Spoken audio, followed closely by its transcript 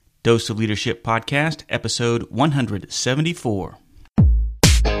Dose of Leadership Podcast, episode 174.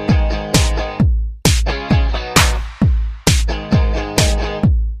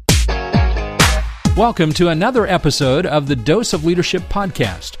 Welcome to another episode of the Dose of Leadership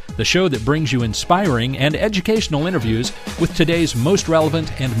Podcast, the show that brings you inspiring and educational interviews with today's most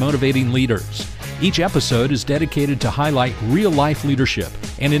relevant and motivating leaders. Each episode is dedicated to highlight real-life leadership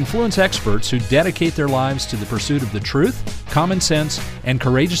and influence experts who dedicate their lives to the pursuit of the truth, common sense, and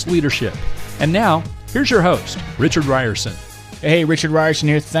courageous leadership. And now, here's your host, Richard Ryerson. Hey, Richard Ryerson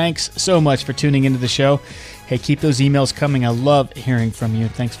here. Thanks so much for tuning into the show. Hey, keep those emails coming. I love hearing from you.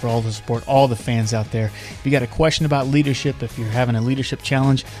 Thanks for all the support, all the fans out there. If you got a question about leadership, if you're having a leadership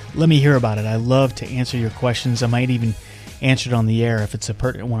challenge, let me hear about it. I love to answer your questions. I might even answer it on the air if it's a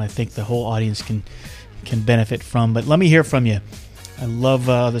pertinent one I think the whole audience can benefit from. But let me hear from you. I love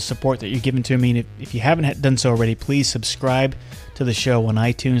the support that you're giving to me. And if you haven't done so already, please subscribe to the show on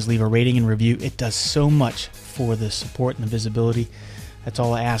iTunes. Leave a rating and review. It does so much for the support and the visibility. That's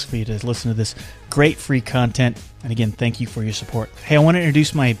all I ask for you, to listen to this great free content. And again, thank you for your support. Hey, I want to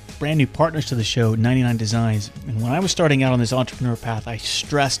introduce my brand new partners to the show, 99 Designs. And when I was starting out on this entrepreneur path, I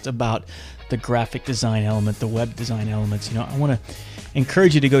stressed about the graphic design element, the web design elements. I want to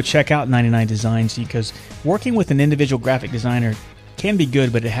encourage you to go check out 99 Designs, because working with an individual graphic designer can be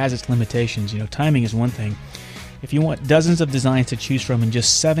good, but it has its limitations. Timing is one thing. If you want dozens of designs to choose from in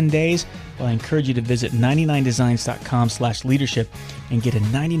just 7 days, well, I encourage you to visit 99designs.com/leadership and get a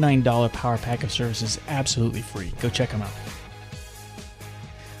 $99 power pack of services absolutely free. Go check them out.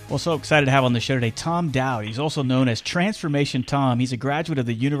 Well, so excited to have on the show today Tom Dowd. He's also known as Transformation Tom. He's a graduate of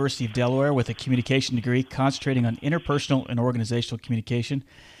the University of Delaware with a communication degree concentrating on interpersonal and organizational communication.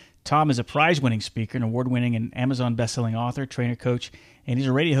 Tom is a prize-winning speaker, an award-winning and Amazon best-selling author, trainer, coach, and he's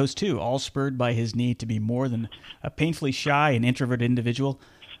a radio host too, all spurred by his need to be more than a painfully shy and introverted individual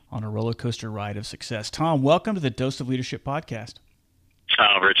on a roller coaster ride of success. Tom, welcome to the Dose of Leadership Podcast.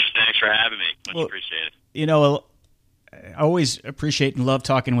 Oh, Rich, thanks for having me. Much appreciated. I always appreciate and love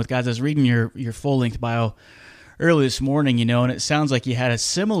talking with guys. I was reading your full-length bio early this morning, and it sounds like you had a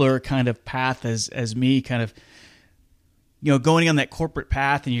similar kind of path as me, kind of, going on that corporate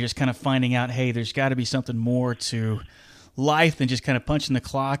path, and you're just kind of finding out, hey, there's got to be something more to life than just kind of punching the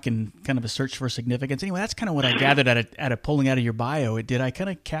clock and kind of a search for significance. Anyway, that's kind of what I gathered at a pulling out of your bio. Did I kind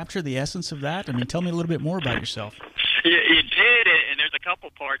of capture the essence of that? I mean, tell me a little bit more about yourself. You did, and there's a couple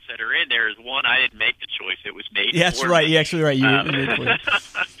parts that are in there. One, I didn't make the choice; it was made. Yeah, that's right. You're actually right. On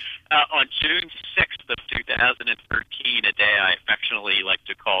June 6th of 2013, a day I affectionately like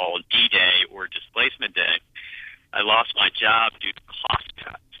to call D-Day or Displacement Day, I lost my job due to cost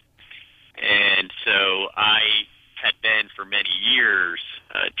cuts. And so I had been for many years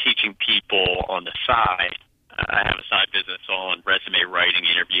teaching people on the side. I have a side business on resume writing,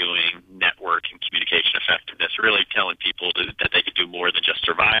 interviewing, network, and communication effectiveness, really telling people that they can do more than just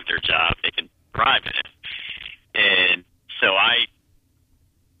survive their job. They can thrive in it. And so I,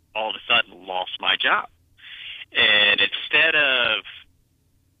 all of a sudden, lost my job. And instead of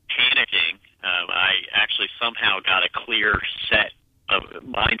panicking, I actually somehow got a clear set of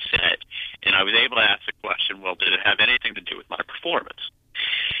mindset, and I was able to ask the question, well, did it have anything to do with my performance?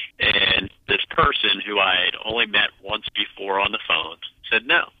 And this person who I had only met once before on the phone said,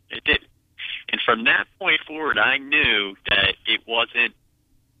 no, it didn't. And from that point forward, I knew that it wasn't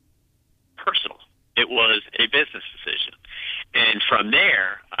personal. It was a business decision. And from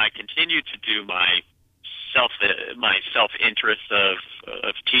there, I continued to do my self-interest of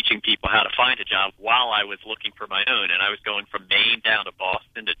teaching people how to find a job while I was looking for my own. And I was going from Maine down to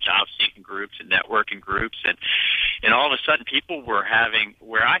Boston to job-seeking groups and networking groups. And all of a sudden, people were having,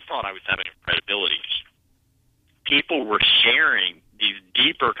 where I thought I was having a credibility issue, people were sharing these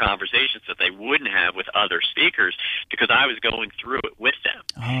deeper conversations that they wouldn't have with other speakers because I was going through it with them.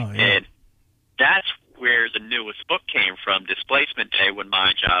 Oh, yeah. And that's where the newest book came from, Displacement Day, when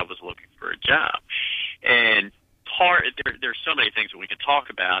my job was looking for a job. And there's so many things that we can talk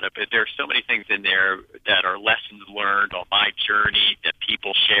about, but there's so many things in there that are lessons learned on my journey that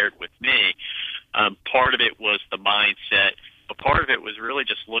people shared with me. Part of it was the mindset, but part of it was really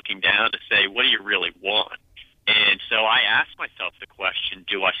just looking down to say, what do you really want? And so I asked myself the question,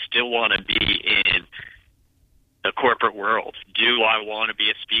 do I still want to be in the corporate world? Do I want to be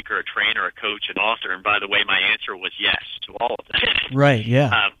a speaker, a trainer, a coach, an author? And by the way, my answer was yes to all of that. Right,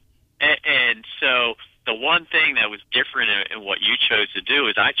 yeah. And so the one thing that was different in what you chose to do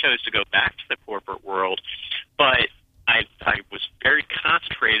is I chose to go back to the corporate world, but I was very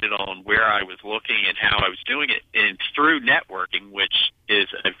concentrated on where I was looking and how I was doing it, and through networking, which is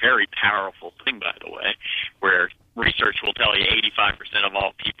a very powerful thing, by the way, where research will tell you 85% of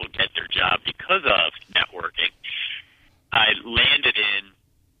all people people get their job because of networking. I landed in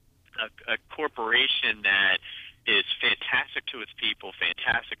a corporation that is fantastic to its people,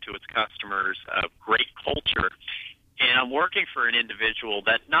 fantastic to its customers, a great culture. And I'm working for an individual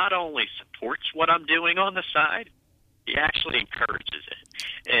that not only supports what I'm doing on the side, he actually encourages it.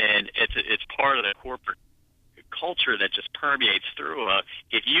 And it's part of the corporate culture that just permeates through.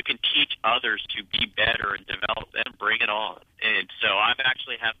 If you can teach others to be better and develop them, bring it on. And so I've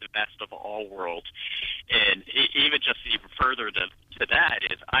actually had the best of all worlds. And even further to that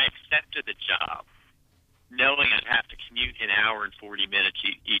is I accepted the job knowing I'd have to commute an hour and 40 minutes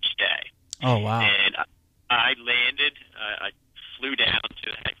each day. Oh, wow. And I landed, I flew down to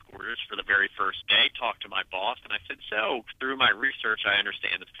the headquarters for the very first day, talked to my boss, and I said, so through my research, I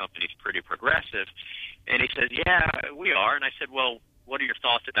understand this company's pretty progressive. And he said, yeah, we are. And I said, well, what are your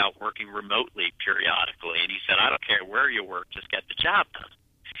thoughts about working remotely periodically? And he said, I don't care where you work, just get the job done.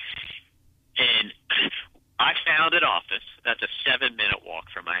 And I found an office that's a 7-minute walk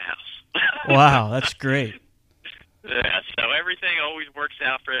from my house. Wow, that's great. Yeah, so everything always works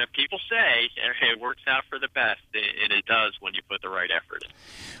out for people say it works out for the best, and it does when you put the right effort in.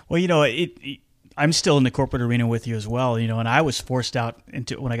 Well, I'm still in the corporate arena with you as well, and I was forced out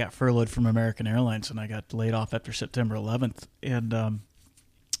when I got furloughed from American Airlines, and I got laid off after September 11th, and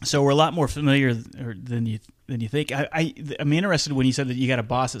so we're a lot more familiar than you think. I'm interested when you said that you got a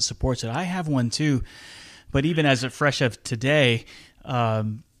boss that supports it. I have one too, but even as a fresh of today.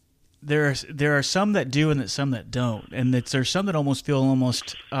 There are some that do and some that don't, and there's some that almost feel I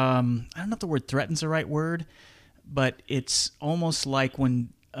don't know if the word threaten's the right word, but it's almost like when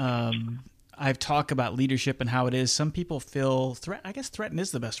I've talked about leadership and how it is, some people feel I guess threaten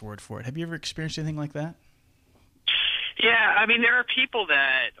is the best word for it. Have you ever experienced anything like that? Yeah, I mean, there are people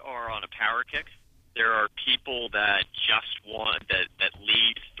that are on a power kick. There are people that just want that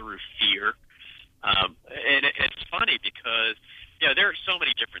lead through fear, and it's funny because. There are so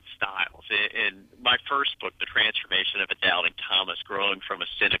many different styles. In my first book, The Transformation of a Doubting Thomas, Growing from a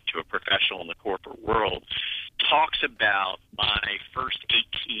Cynic to a Professional in the Corporate World, talks about my first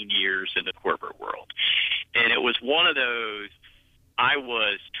 18 years in the corporate world. And it was one of those, I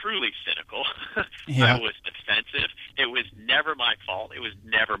was truly cynical. Yeah. I was defensive. It was never my fault. It was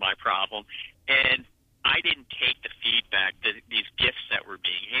never my problem. And I didn't take the feedback, these gifts that were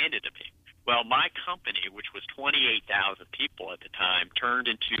being handed to me. Well, my company, which was 28,000 people at the time, turned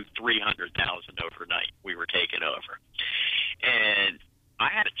into 300,000 overnight. We were taken over. And I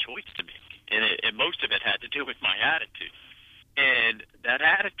had a choice to make, and most of it had to do with my attitude. And that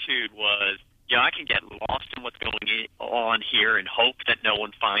attitude was, I can get lost in what's going on here and hope that no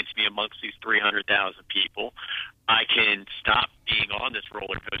one finds me amongst these 300,000 people. I can stop being on this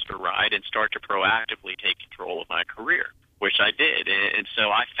roller coaster ride and start to proactively take control of my career, which I did. And so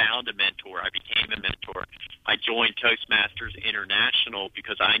I found a mentor. I became a mentor. I joined Toastmasters International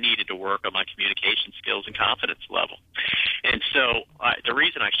because I needed to work on my communication skills and confidence level. And so the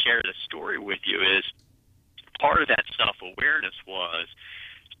reason I share this story with you is part of that self-awareness was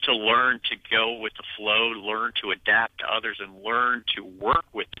to learn to go with the flow, learn to adapt to others, and learn to work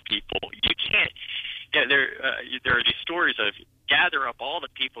with the people. You can't there are these stories of gather up all the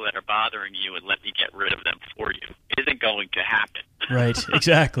people that are bothering you and let me get rid of them for you. It isn't going to happen. Right,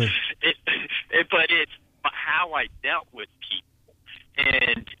 exactly. But it's how I dealt with people.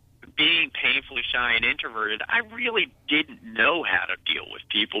 And being painfully shy and introverted, I really didn't know how to deal with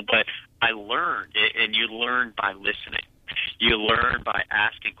people, but I learned, and you learn by listening. You learn by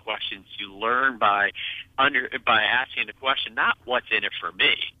asking questions. You learn by asking the question, not what's in it for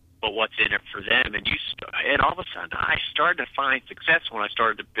me, but what's in it for them. And all of a sudden, I started to find success when I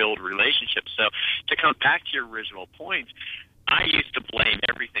started to build relationships. So to come back to your original point, I used to blame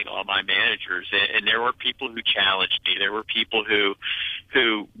everything on my managers, and there were people who challenged me. There were people who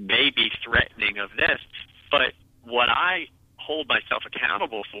may be threatening of this. But what I hold myself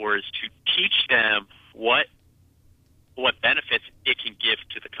accountable for is to teach them what benefits it can give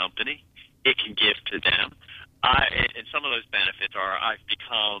to the company, it can give to them. And some of those benefits are I've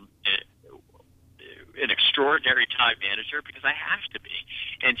become an extraordinary time manager because I have to be.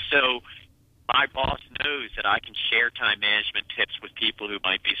 And so my boss knows that I can share time management tips with people who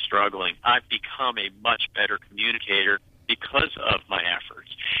might be struggling. I've become a much better communicator because of my efforts.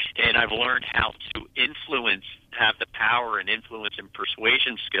 And I've learned how to have the power and influence and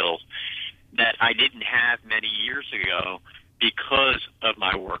persuasion skills that I didn't have many years ago because of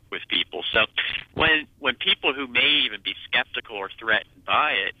my work with people. So when people who may even be skeptical or threatened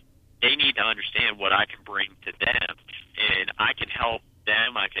by it, they need to understand what I can bring to them. And I can help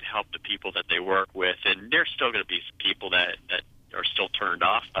them, I can help the people that they work with, and there's still going to be some people that are still turned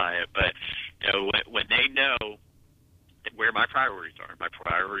off by it. But when they know where my priorities are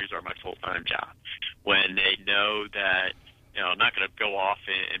my full-time job. When they know that I'm not going to go off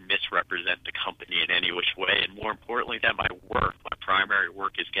and misrepresent the company in any which way, and more importantly, that my primary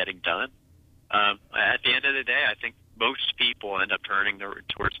work is getting done. At the end of the day, I think most people end up turning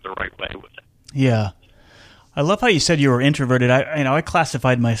towards the right way with it. Yeah. I love how you said you were introverted. I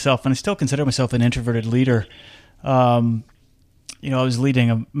classified myself, and I still consider myself an introverted leader. I was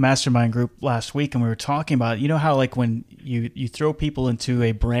leading a mastermind group last week, and we were talking about, how like when you throw people into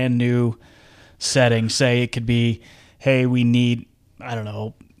a brand new setting, say it could be, hey, we need, I don't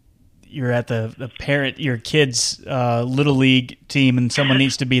know, you're at the parent, your kid's little league team, and someone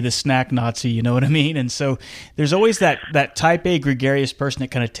needs to be the snack Nazi, you know what I mean? And so there's always that type A gregarious person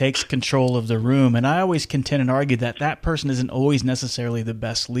that kind of takes control of the room. And I always contend and argue that person isn't always necessarily the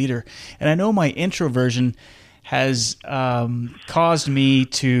best leader. And I know my introversion has caused me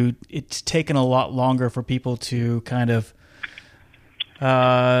it's taken a lot longer for people to kind of,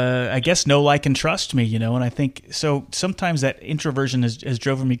 I guess, know, like, and trust me, and I think so. Sometimes that introversion has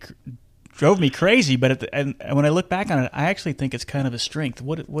drove me crazy, but and when I look back on it, I actually think it's kind of a strength.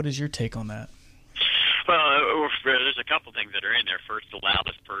 What is your take on that? Well, there's a couple things that are in there. First, the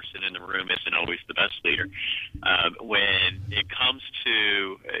loudest person in the room isn't always the best leader. When it comes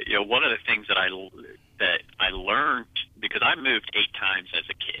to one of the things that I learned, because I moved 8 times as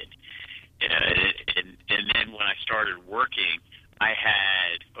a kid, and then when I started working, I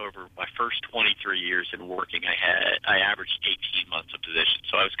had, over my first 23 years in working, I averaged 18 months of position.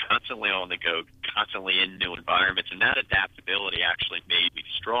 So I was constantly on the go, constantly in new environments, and that adaptability actually made me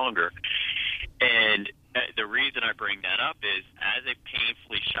stronger. And the reason I bring that up is, as a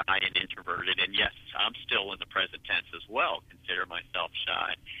painfully shy and introverted, and yes, I'm still in the present tense as well, consider myself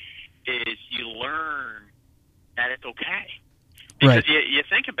shy, is you learn that it's okay. Because you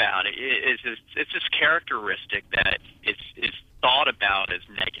think about it, it's this characteristic that is thought about as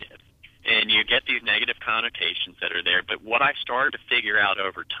negative. And you get these negative connotations that are there. But what I started to figure out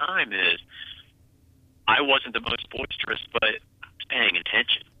over time is I wasn't the most boisterous, but I was paying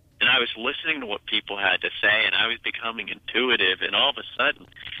attention. And I was listening to what people had to say, and I was becoming intuitive. And all of a sudden,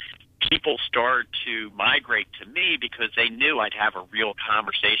 people started to migrate to me because they knew I'd have a real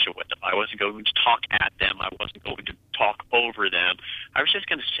conversation with them. I wasn't going to talk at them. I wasn't going to talk over them. I was just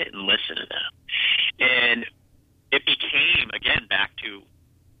going to sit and listen to them. And it became, again, back to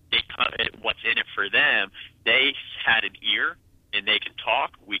what's in it for them. They had an ear, and they can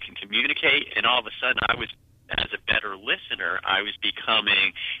talk. We can communicate. And all of a sudden, I was, as a better listener, I was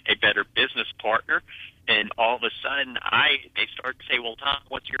becoming a better business partner. And all of a sudden, they started to say, well, Tom,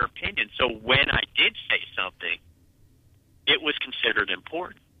 what's your opinion? So when I did say something, it was considered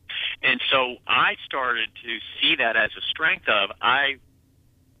important. And so I started to see that as a strength of I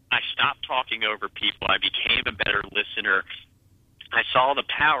stopped talking over people. I became a better listener. I saw the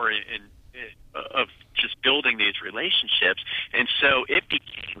power of just building these relationships. And so it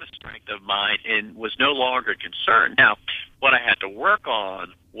became a strength of mine and was no longer a concern. Now, what I had to work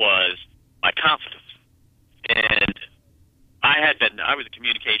on was my confidence. And I was a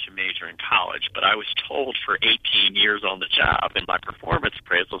communication major in college, but I was told for 18 years on the job in my performance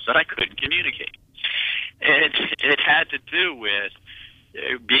appraisals that I couldn't communicate. And it had to do with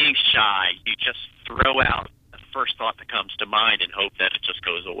being shy. You just throw out the first thought that comes to mind and hope that it just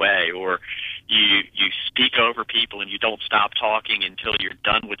goes away. Or you speak over people and you don't stop talking until you're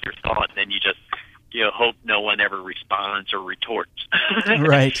done with your thought, and then you just hope no one ever responds or retorts.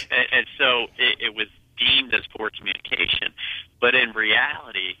 Right. And so it was deemed as poor communication, but in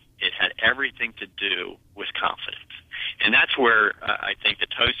reality, it had everything to do with confidence. And that's where I think the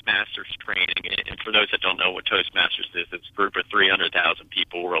Toastmasters training, and for those that don't know what Toastmasters is, it's a group of 300,000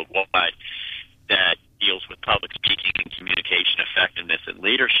 people worldwide that deals with public speaking and communication effectiveness and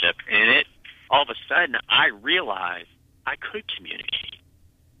leadership. And all of a sudden, I realized I could communicate.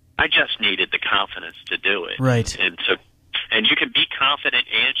 I just needed the confidence to do it. Right. And you can be confident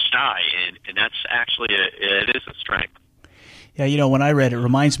and shy, and that's actually it is a strength. Yeah, when I read it,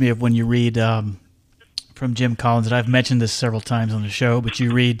 reminds me of when you read from Jim Collins, and I've mentioned this several times on the show, but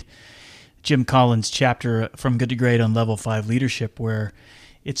you read Jim Collins' chapter From Good to Great on Level 5 Leadership, where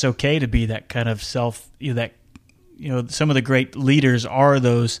it's okay to be that kind of some of the great leaders are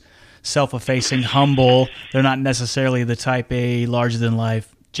those self-effacing, humble. They're not necessarily the type A,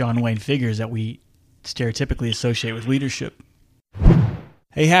 larger-than-life John Wayne figures that we stereotypically associate with leadership.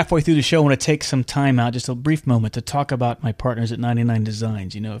 Hey, halfway through the show, I want to take some time out, just a brief moment, to talk about my partners at 99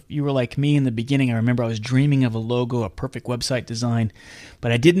 Designs. If you were like me in the beginning, I remember I was dreaming of a logo, a perfect website design,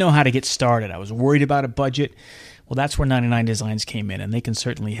 but I didn't know how to get started. I was worried about a budget. Well, that's where 99 Designs came in, and they can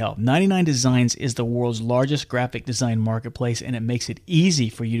certainly help. 99 Designs is the world's largest graphic design marketplace, and it makes it easy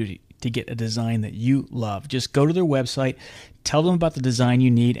for you to get a design that you love. Just go to their website, tell them about the design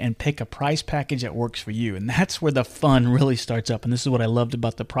you need, and pick a price package that works for you. And that's where the fun really starts up. And this is what I loved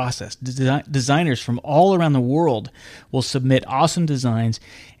about the process. Designers from all around the world will submit awesome designs,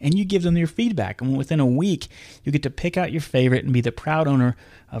 and you give them your feedback. And within a week, you get to pick out your favorite and be the proud owner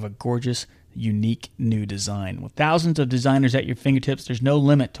of a gorgeous, unique new design. With thousands of designers at your fingertips, there's no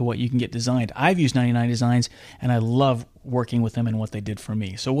limit to what you can get designed. I've used 99 Designs, and I love working with them and what they did for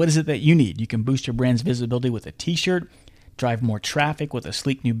me. So what is it that you need? You can boost your brand's visibility with a t-shirt, drive more traffic with a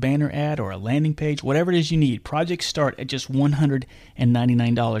sleek new banner ad or a landing page, whatever it is you need. Projects start at just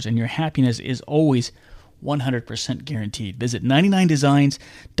 $199, and your happiness is always 100% guaranteed. Visit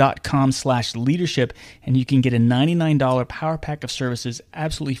 99designs.com/leadership, and you can get a $99 power pack of services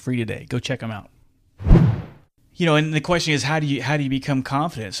absolutely free today. Go check them out. You know, and the question is, how do you become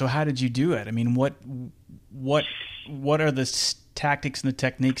confident? So how did you do it? I mean, what are the tactics and the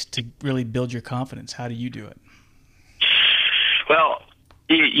techniques to really build your confidence? How do you do it? Well,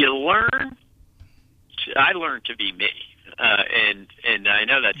 you learn. I learned to be me, and I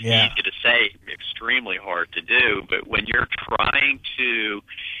know that's easy to say, extremely hard to do. But when you're trying to,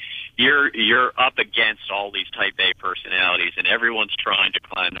 you're up against all these Type A personalities, and everyone's trying to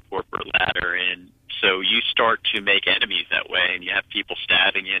climb the corporate ladder, and so you start to make enemies that way, and you have people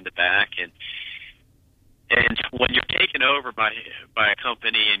stabbing you in the back, and when you're taken over by a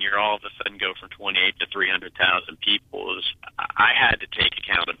company and you're all of a sudden go from 28 to 300,000 people, I had to take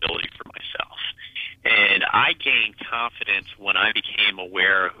accountability for myself. And I gained confidence when I became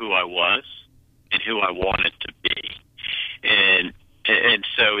aware of who I was and who I wanted to be. And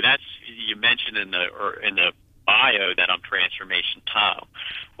so that's, you mentioned in the bio that I'm Transformation Tom.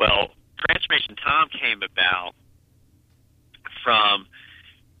 Well, Transformation Tom came about from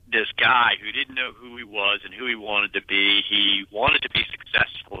this guy who didn't know who he was and who he wanted to be. He wanted to be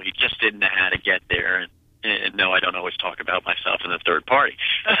successful. He just didn't know how to get there. And no, I don't always talk about myself in the third party.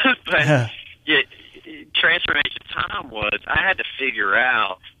 But Transformation Tom was, I had to figure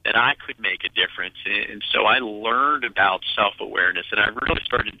out that I could make a difference. And so I learned about self-awareness, and I really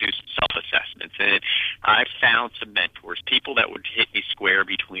started to do some self-assessments. And I found some mentors, people that would hit me square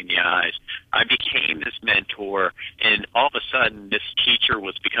between the eyes. I became this mentor, and all of a sudden this teacher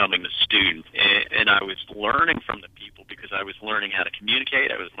was becoming the student. And I was learning from the people because I was learning how to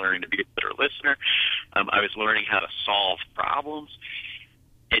communicate. I was learning to be a better listener. I was learning how to solve problems.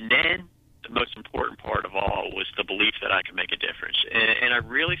 And then the most important part of all was the belief that I could make a difference. And I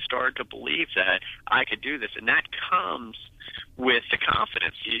really started to believe that I could do this. And that comes with the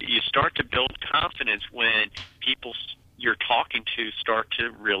confidence. You start to build confidence when people you're talking to start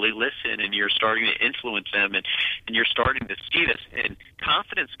to really listen, and you're starting to influence them, and you're starting to see this. And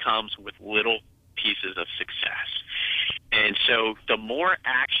confidence comes with little pieces of success. And so the more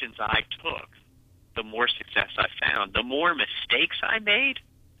actions I took, the more success I found. The more mistakes I made,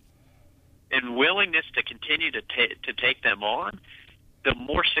 and willingness to continue to take them on, the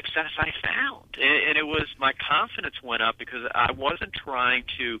more success I found. And it was, my confidence went up because I wasn't trying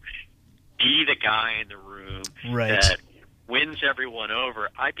to be the guy in the room that wins everyone over.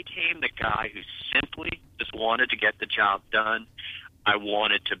 I became the guy who simply just wanted to get the job done. I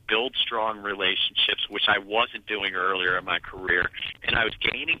wanted to build strong relationships, which I wasn't doing earlier in my career, and I was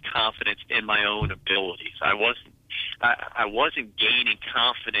gaining confidence in my own abilities. I wasn't gaining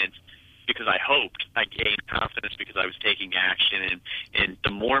confidence because I hoped. I gained confidence because I was taking action, and the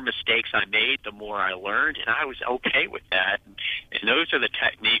more mistakes I made, the more I learned, and I was okay with that. And those are the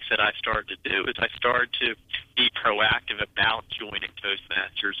techniques that I started to do. Is I started to be proactive about joining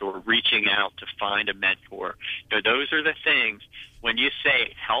Toastmasters or reaching out to find a mentor. Those are the things, when you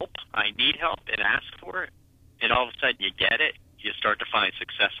say help, I need help, and ask for it, and all of a sudden you get it, you start to find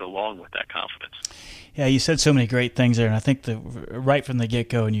success along with that confidence. Yeah, you said so many great things there, and I think right from the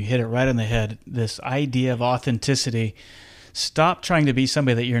get-go, and you hit it right on the head, this idea of authenticity. Stop trying to be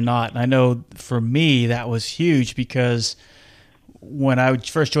somebody that you're not. And I know for me that was huge, because when I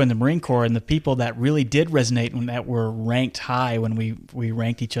first joined the Marine Corps, and the people that really did resonate and that were ranked high when we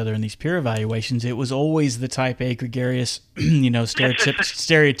ranked each other in these peer evaluations, it was always the Type A gregarious,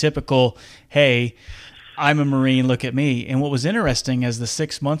 stereotypical, hey, I'm a Marine, look at me. And what was interesting as the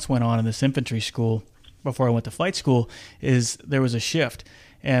 6 months went on in this infantry school before I went to flight school is there was a shift.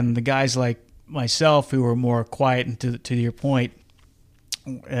 And the guys like myself who were more quiet, and to your point,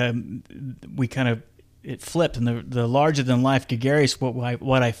 we kind of, it flipped. And the larger-than-life gregarious,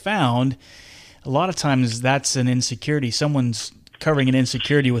 what I found, a lot of times that's an insecurity. Someone's covering an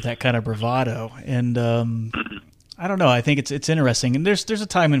insecurity with that kind of bravado. And I don't know. I think it's interesting, and there's a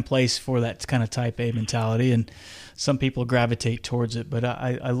time and place for that kind of type A mentality, and some people gravitate towards it. But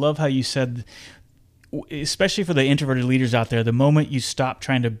I love how you said, especially for the introverted leaders out there, the moment you stop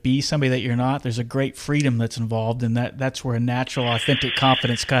trying to be somebody that you're not, there's a great freedom that's involved, and that's where a natural, authentic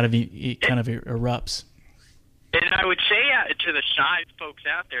confidence kind of erupts. And I would say to the shy folks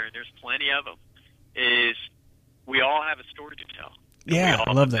out there, and there's plenty of them, is we all have a story to tell. Yeah,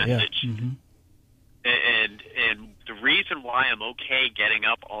 I love that. Yeah. Mm-hmm. And the reason why I'm okay getting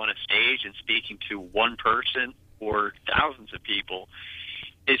up on a stage and speaking to one person or thousands of people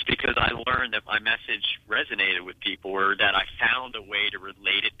is because I learned that my message resonated with people, or that I found a way to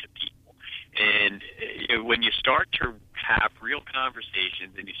relate it to people. And when you start to have real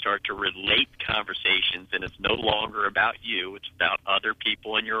conversations and you start to relate conversations, and it's no longer about you, it's about other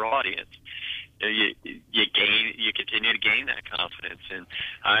people in your audience, you continue to gain that confidence. And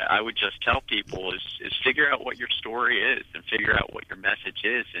I would just tell people is figure out what your story is and figure out what your message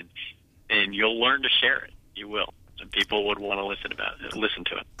is, and you'll learn to share it. You will. And people would want to listen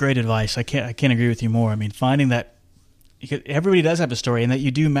to it. Great advice. I can't agree with you more. I mean, finding that everybody does have a story and that you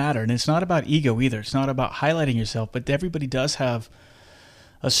do matter. And it's not about ego either. It's not about highlighting yourself, but everybody does have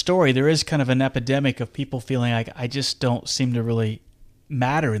a story. There is kind of an epidemic of people feeling like I just don't seem to really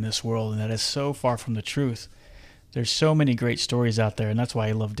matter in this world, and that is so far from the truth. There's so many great stories out there, and that's why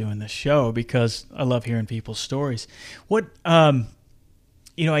I love doing this show, because I love hearing people's stories. What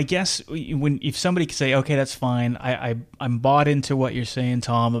I guess if somebody could say, okay, that's fine, I'm bought into what you're saying,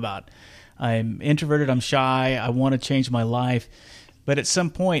 Tom, about I'm introverted, I'm shy, I want to change my life, but at some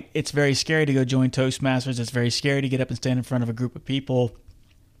point it's very scary to go join Toastmasters, it's very scary to get up and stand in front of a group of people,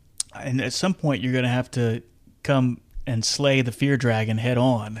 and at some point you're going to have to come and slay the fear dragon head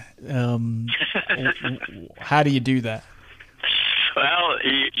on. How do you do that? Well,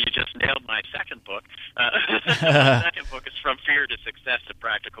 you just nailed my second book. My second book is From Fear to Success, a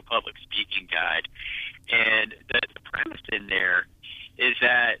Practical Public Speaking Guide. And the premise in there is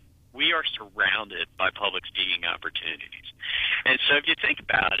that we are surrounded by public speaking opportunities. And so if you think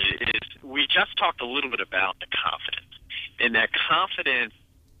about it, we just talked a little bit about the confidence. And that confidence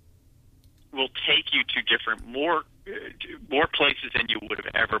will take you to more places than you would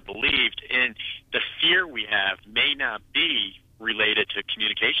have ever believed. And the fear we have may not be related to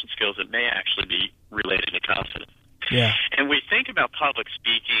communication skills. It may actually be related to confidence. Yeah. And we think about public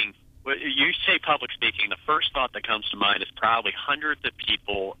speaking. When you say public speaking, the first thought that comes to mind is probably hundreds of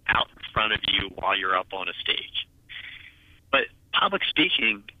people out in front of you while you're up on a stage. But public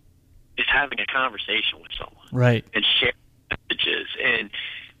speaking is having a conversation with someone. Right. And sharing messages. And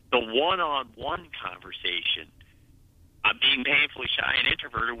the one-on-one conversation, being painfully shy and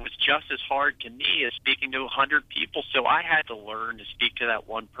introverted, was just as hard to me as speaking to 100 people. So I had to learn to speak to that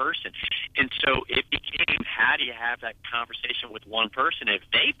one person. And so it became, how do you have that conversation with one person? If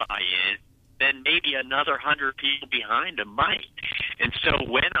they buy in, then maybe another 100 people behind them might. And so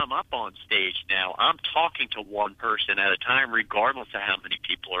when I'm up on stage now, I'm talking to one person at a time, regardless of how many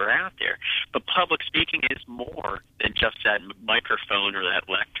people are out there. But public speaking is more than just that microphone or that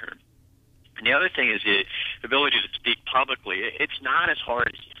lectern. And the other thing is the ability to speak publicly. It's not as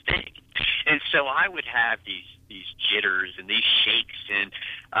hard as you think. And so I would have these jitters and these shakes, and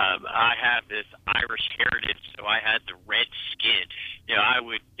I have this Irish heritage, so I had the red skin. I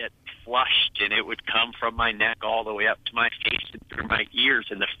would get flushed, and it would come from my neck all the way up to my face and through my ears.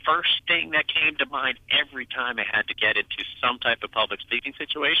 And the first thing that came to mind every time I had to get into some type of public speaking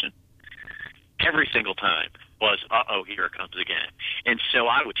situation, every single time, was, here it comes again. And so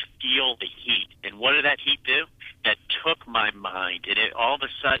I would feel the heat. And what did that heat do? That took my mind, and all of a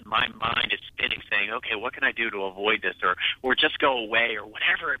sudden my mind is spinning, saying, okay, what can I do to avoid this, or just go away, or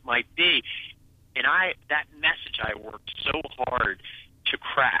whatever it might be. And that message I worked so hard to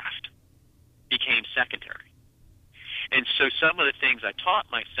craft became secondary. And so some of the things I taught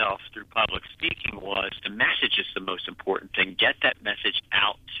myself through public speaking was the message is the most important thing. Get that message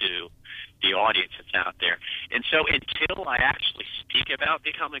out to the audience that's out there. And so until I actually speak about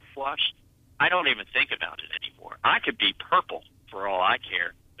becoming flushed, I don't even think about it anymore. I could be purple for all I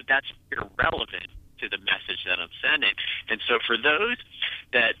care, but that's irrelevant to the message that I'm sending. And so for those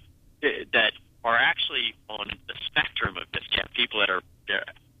that are actually on the spectrum of this, people that are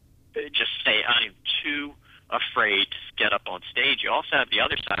just say, I'm too afraid to get up on stage. You also have the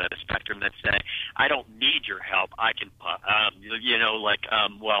other side of the spectrum that say, I don't need your help. I can, I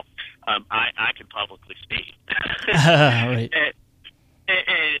can publicly speak. Right.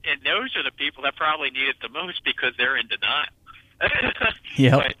 And those are the people that probably need it the most because they're in denial.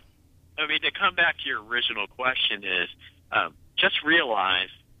 Yeah. But, to come back to your original question is just realize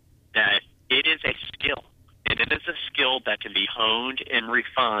that it is a skill. And it is a skill that can be honed and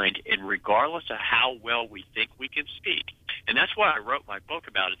refined, and regardless of how well we think we can speak. And that's why I wrote my book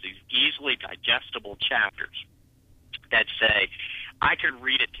about it, these easily digestible chapters that say, I could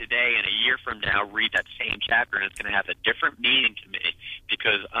read it today and a year from now read that same chapter, and it's going to have a different meaning to me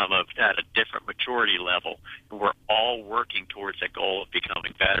because I'm at a different maturity level. And we're all working towards that goal of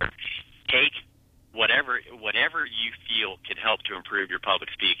becoming better. Take whatever you feel can help to improve your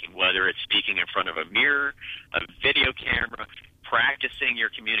public speaking, whether it's speaking in front of a mirror, a video camera, practicing your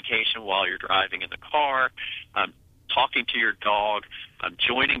communication while you're driving in the car, talking to your dog,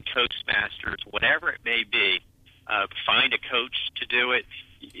 joining Toastmasters, whatever it may be. Find a coach to do it.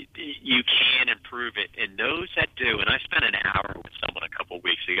 You can improve it. And those that do, and I spent an hour with someone a couple of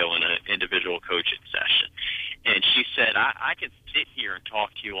weeks ago in an individual coaching session, and she said, I can sit here and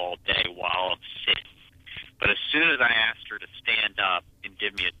talk to you all day while I'm sitting. But as soon as I asked her to stand up and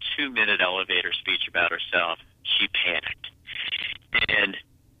give me a 2-minute elevator speech about herself, she panicked.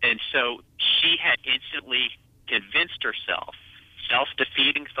 And so she had instantly convinced herself,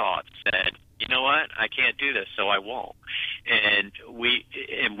 self-defeating thoughts, said, you know what, I can't do this, so I won't. And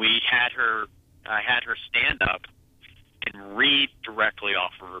I had her stand up and read directly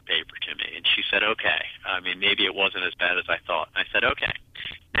off of her paper to me. And she said, okay. I mean, maybe it wasn't as bad as I thought. I said, okay.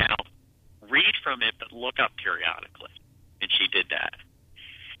 Now, read from it, but look up periodically. And she did that.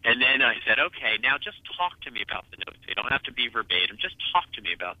 And then I said, okay, now just talk to me about the notes. You don't have to be verbatim. Just talk to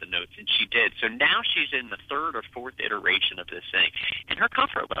me about the notes. And she did. So now she's in the 3rd or 4th iteration of this thing, and her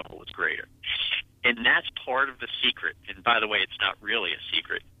comfort level was greater. And that's part of the secret. And by the way, it's not really a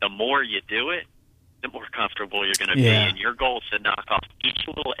secret. The more you do it, the more comfortable you're going to be. And your goal is to knock off each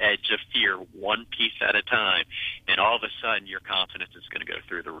little edge of fear one piece at a time. And all of a sudden, your confidence is going to go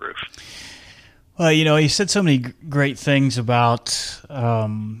through the roof. Well, you said so many great things about,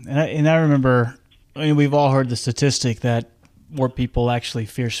 and I remember, we've all heard the statistic that more people actually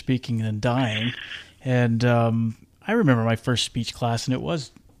fear speaking than dying. And I remember my first speech class, and it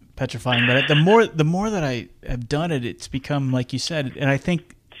was petrifying. But the more that I have done it, it's become, like you said, and I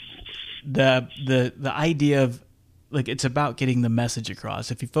think the idea of, like, it's about getting the message across.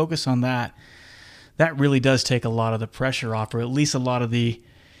 If you focus on that, that really does take a lot of the pressure off, or at least a lot of the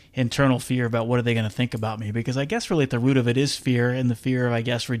internal fear about what are they going to think about me. Because I guess really at the root of it is fear, and the fear of, I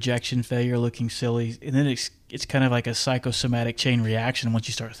guess, rejection, failure, looking silly. And then it's kind of like a psychosomatic chain reaction once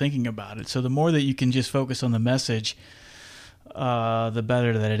you start thinking about it. So the more that you can just focus on the message, the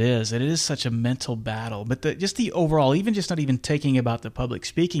better that it is. And it is such a mental battle. But just the overall, even just not even taking about the public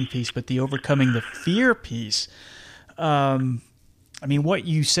speaking piece, but the overcoming the fear piece. I mean, what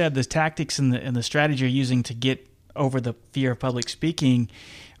you said, the tactics and the strategy you're using to get over the fear of public speaking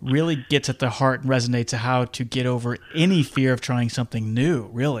really gets at the heart and resonates to how to get over any fear of trying something new,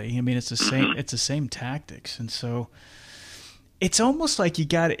 really. I mean, it's the same tactics. And so it's almost like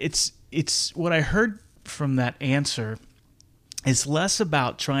it's what I heard from that answer is less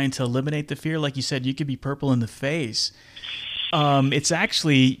about trying to eliminate the fear. Like you said, you could be purple in the face. It's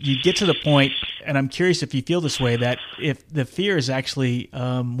actually, you get to the point, and I'm curious if you feel this way, that if the fear is actually,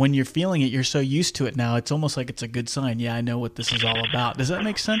 when you're feeling it, you're so used to it now, it's almost like it's a good sign. Yeah, I know what this is all about. Does that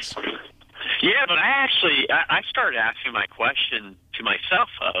make sense? Yeah, but I started asking my question to myself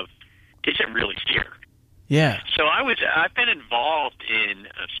of, is it really fear? Yeah. So I've been involved in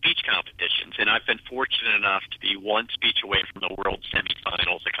speech competitions, and I've been fortunate enough to be one speech away from the world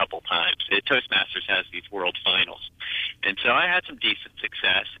semifinals a couple times. Toastmasters has these world finals. And so I had some decent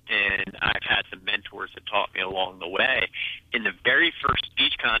success, and I've had some mentors that taught me along the way. In the very first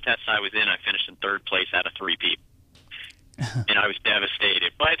speech contest I was in, I finished in 3rd place out of 3 people. And I was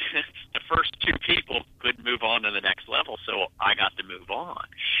devastated. But the first 2 people couldn't move on to the next level, so I got to move on.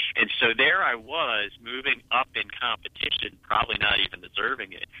 And so there I was, moving up in competition, probably not even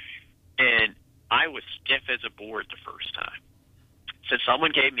deserving it. And I was stiff as a board the first time. So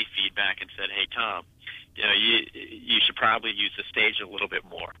someone gave me feedback and said, hey, Tom, you should probably use the stage a little bit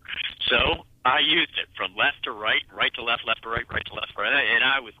more. So I used it from left to right, right to left, left to right, right to left, right, and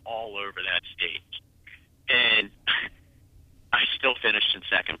I was all over that stage. And I still finished in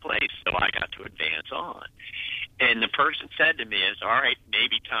 2nd place, so I got to advance on. And the person said to me is, all right,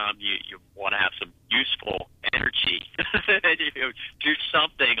 maybe, Tom, you want to have some useful energy. Do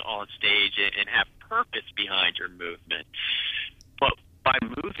something on stage and have purpose behind your movement. But by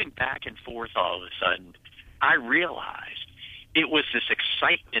moving back and forth all of a sudden, I realized it was this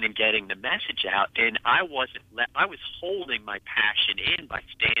excitement in getting the message out, and I was holding my passion in by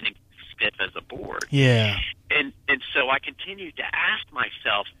standing stiff as a board. Yeah. And so I continued to ask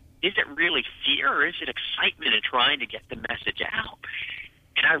myself, is it really fear or is it excitement in trying to get the message out?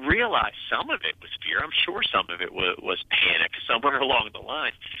 And I realized some of it was fear. I'm sure some of it was panic somewhere along the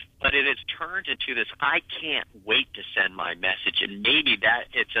line. But it has turned into this, I can't wait to send my message. And maybe that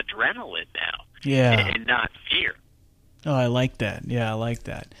it's adrenaline now. Yeah. And not fear. Oh, I like that. Yeah, I like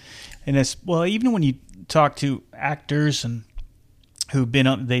that. And it's, well, even when you talk to actors and who've been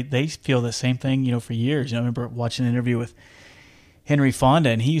on, they feel the same thing, for years. I remember watching an interview with Henry Fonda,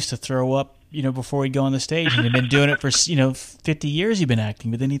 and he used to throw up, before he'd go on the stage. And he'd been doing it for, 50 years he'd been acting,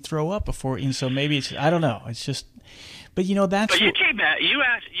 but then he'd throw up before, so maybe it's, I don't know. It's just, but that's. But you came back. You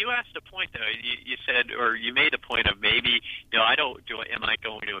asked a point though. You said, or you made the point of maybe, am I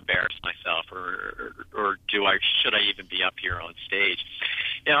going to embarrass myself, or should I even be up here on stage?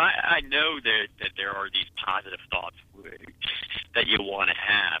 I know that there are these positive thoughts that you want to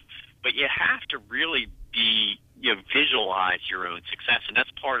have, but you have to really visualize your own success, and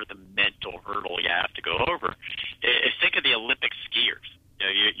that's part of the mental hurdle you have to go over. Think of the Olympic skiers.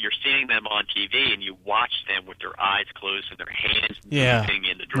 You're seeing them on TV, and you watch them with their eyes closed and their hands moving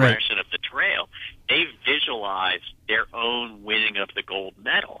in the direction of the trail. They visualize their own winning of the gold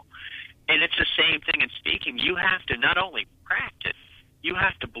medal. And it's the same thing in speaking. You have to not only practice, you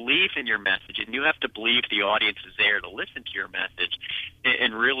have to believe in your message, and you have to believe the audience is there to listen to your message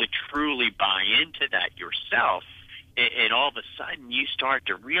and really truly buy into that yourself. And all of a sudden, you start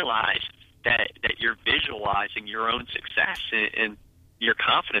to realize that you're visualizing your own success, and your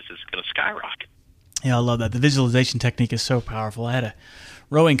confidence is going to skyrocket. Yeah, I love that. The visualization technique is so powerful. I had a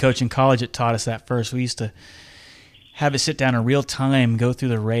rowing coach in college that taught us that first. We used to have it sit down in real time, go through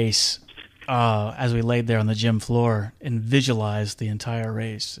the race as we laid there on the gym floor and visualize the entire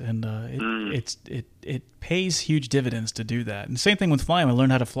race. And it pays huge dividends to do that. And same thing with flying. When I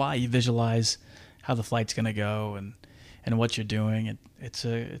learned how to fly, you visualize how the flight's going to go and what you're doing. It's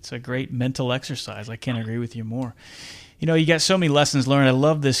a great mental exercise. I can't agree with you more. You got so many lessons learned. I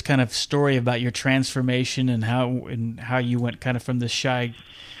love this kind of story about your transformation and how you went kind of from this shy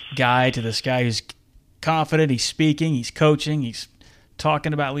guy to this guy who's confident. He's speaking, he's coaching, he's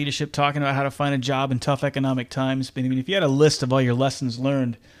talking about leadership, talking about how to find a job in tough economic times. But if you had a list of all your lessons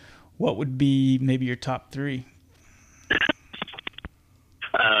learned, what would be maybe your top three?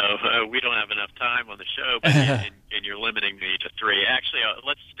 We don't have enough time on the show, but and you're limiting me to three. Actually,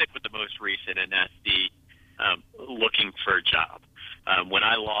 let's stick with the most recent, and that's the looking for a job. When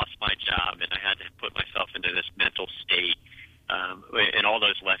I lost my job and I had to put myself into this mental state, and all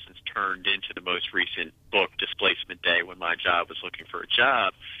those lessons turned into the most recent book, Displacement Day, when my job was looking for a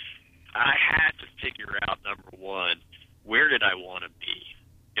job, I had to figure out, number one, where did I want to be?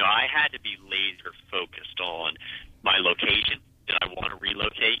 I had to be laser focused on my location. Did I want to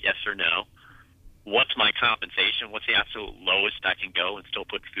relocate? Yes or no? What's my compensation? What's the absolute lowest I can go and still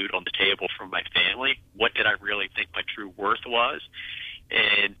put food on the table for my family? What did I really think my true worth was?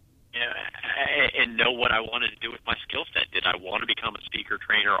 And know what I wanted to do with my skill set. Did I want to become a speaker,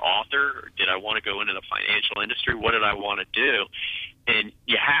 trainer, author? Or did I want to go into the financial industry? What did I want to do? And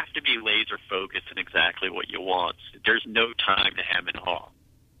you have to be laser focused on exactly what you want. There's no time to hem and haw.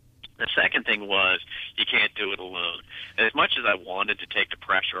 The second thing was you can't do it alone. And as much as I wanted to take the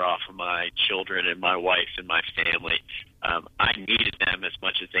pressure off of my children and my wife and my family, I needed them as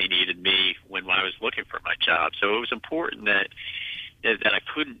much as they needed me when I was looking for my job. So it was important that I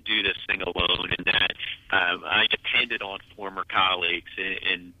couldn't do this thing alone, and that I depended on former colleagues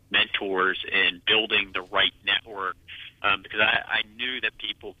and mentors and building the right network, because I knew that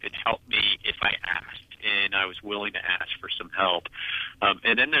people could help me if I asked, and I was willing to ask for some help.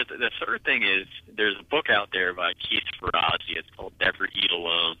 And then the third thing is there's a book out there by Keith Ferrazzi. It's called Never Eat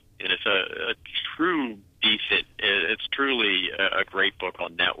Alone, and it's a true decent. It's truly a great book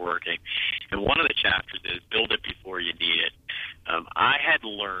on networking. And one of the chapters is build it before you need it. I had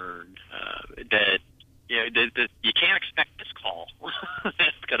learned that you can't expect this call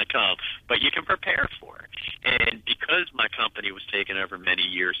that's going to come, but you can prepare for it. And because my company was taken over many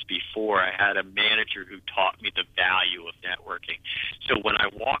years before, I had a manager who taught me the value of networking. So when I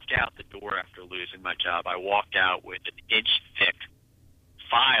walked out the door after losing my job, I walked out with an inch-thick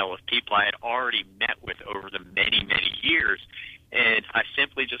file of people I had already met with over the many, many years. And I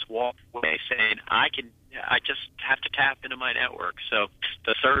simply just walked away saying, I just have to tap into my network. So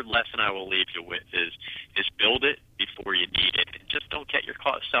the third lesson I will leave you with is build it before you need it. And just don't get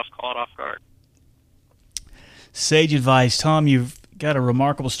yourself caught off guard. Sage advice. Tom, you've got a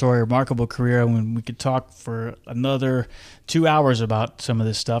remarkable story, a remarkable career. When we could talk for another 2 hours about some of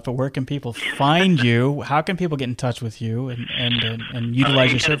this stuff, but where can people find you? How can people get in touch with you and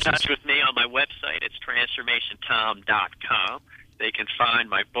utilize your services? Get in touch with me on my website. It's transformationtom.com. They can find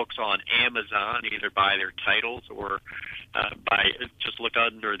my books on Amazon, either by their titles or by just look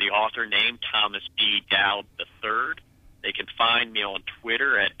under the author name, Thomas B. Dowd III. They can find me on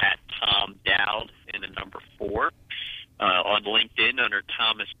Twitter at Tom Dowd and the number 4. On LinkedIn under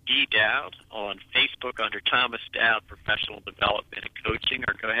Thomas B. Dowd, on Facebook under Thomas Dowd Professional Development and Coaching,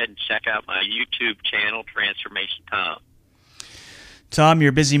 or go ahead and check out my YouTube channel, Transformation Tom. Tom, you're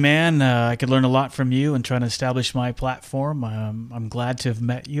a busy man. I could learn a lot from you and trying to establish my platform. I'm glad to have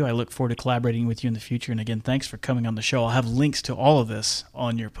met you. I look forward to collaborating with you in the future. And again, thanks for coming on the show. I'll have links to all of this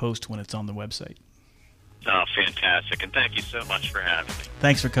on your post when it's on the website. Oh, fantastic. And thank you so much for having me.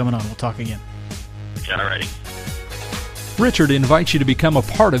 Thanks for coming on. We'll talk again. All righty. Richard invites you to become a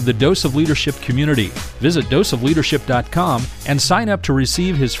part of the Dose of Leadership community. Visit doseofleadership.com and sign up to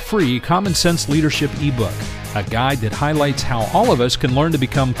receive his free Common Sense Leadership ebook, a guide that highlights how all of us can learn to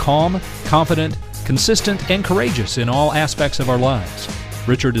become calm, confident, consistent, and courageous in all aspects of our lives.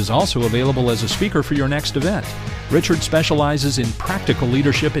 Richard is also available as a speaker for your next event. Richard specializes in practical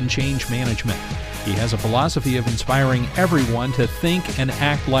leadership and change management. He has a philosophy of inspiring everyone to think and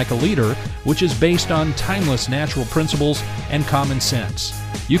act like a leader, which is based on timeless natural principles and common sense.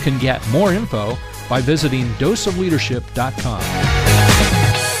 You can get more info by visiting doseofleadership.com.